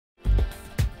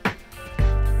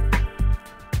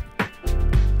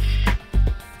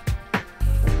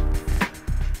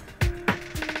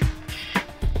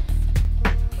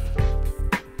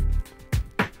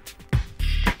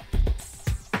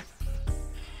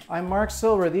I'm Marc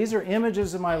Silber. These are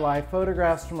images of my life,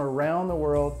 photographs from around the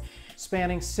world,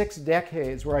 spanning 6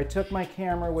 decades, where I took my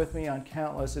camera with me on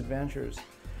countless adventures.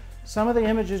 Some of the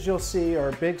images you'll see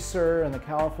are Big Sur and the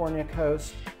California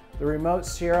coast, the remote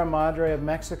Sierra Madre of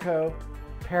Mexico,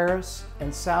 Paris,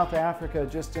 and South Africa,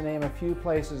 just to name a few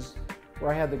places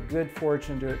where I had the good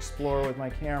fortune to explore with my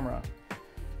camera.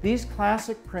 These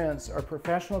classic prints are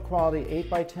professional quality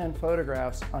 8x10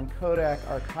 photographs on Kodak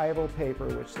archival paper,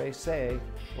 which they say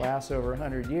lasts over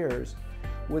 100 years,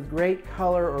 with great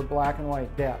color or black and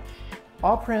white depth.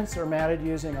 All prints are matted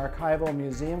using archival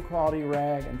museum quality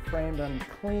rag and framed on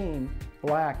clean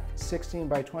black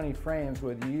 16x20 frames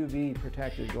with UV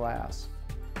protected glass.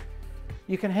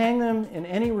 You can hang them in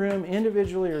any room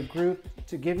individually or grouped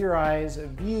to give your eyes a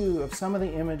view of some of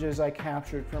the images I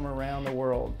captured from around the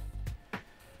world.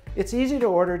 It's easy to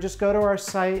order. Just go to our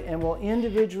site and we'll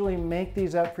individually make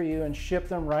these up for you and ship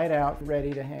them right out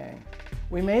ready to hang.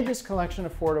 We made this collection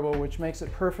affordable, which makes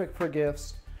it perfect for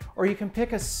gifts, or you can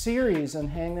pick a series and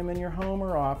hang them in your home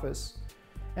or office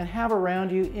and have around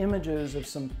you images of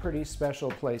some pretty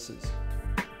special places.